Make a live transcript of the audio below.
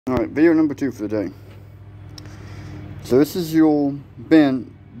Alright, video number 2 for the day. So this is your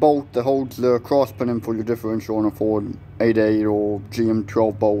bolt that holds the cross pin in for your differential on a Ford 88 or GM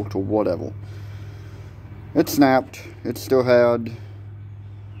 12 bolt or whatever. It snapped. It still had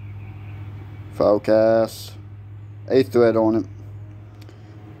Forecast, a thread on it.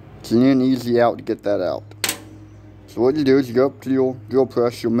 It's an easy out to get that out. So what you do is you go up to your drill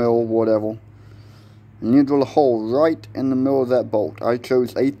press, your mill, whatever. And you drill a hole right in the middle of that bolt. I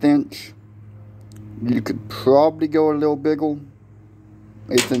chose 1/8 inch. You could probably go a little bigger.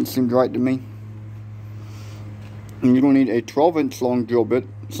 1/8 inch seemed right to me. And you're going to need a 12-inch long drill bit,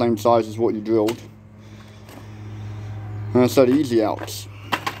 same size as what you drilled. And a set of easy outs.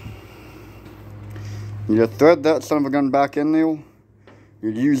 You just thread that son of a gun back in there. You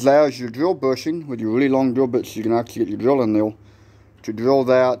use that as your drill bushing with your really long drill bit so you can actually get your drill in there to drill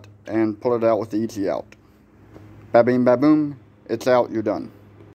that and pull it out with the easy out. Ba-bing, ba-boom, it's out, you're done.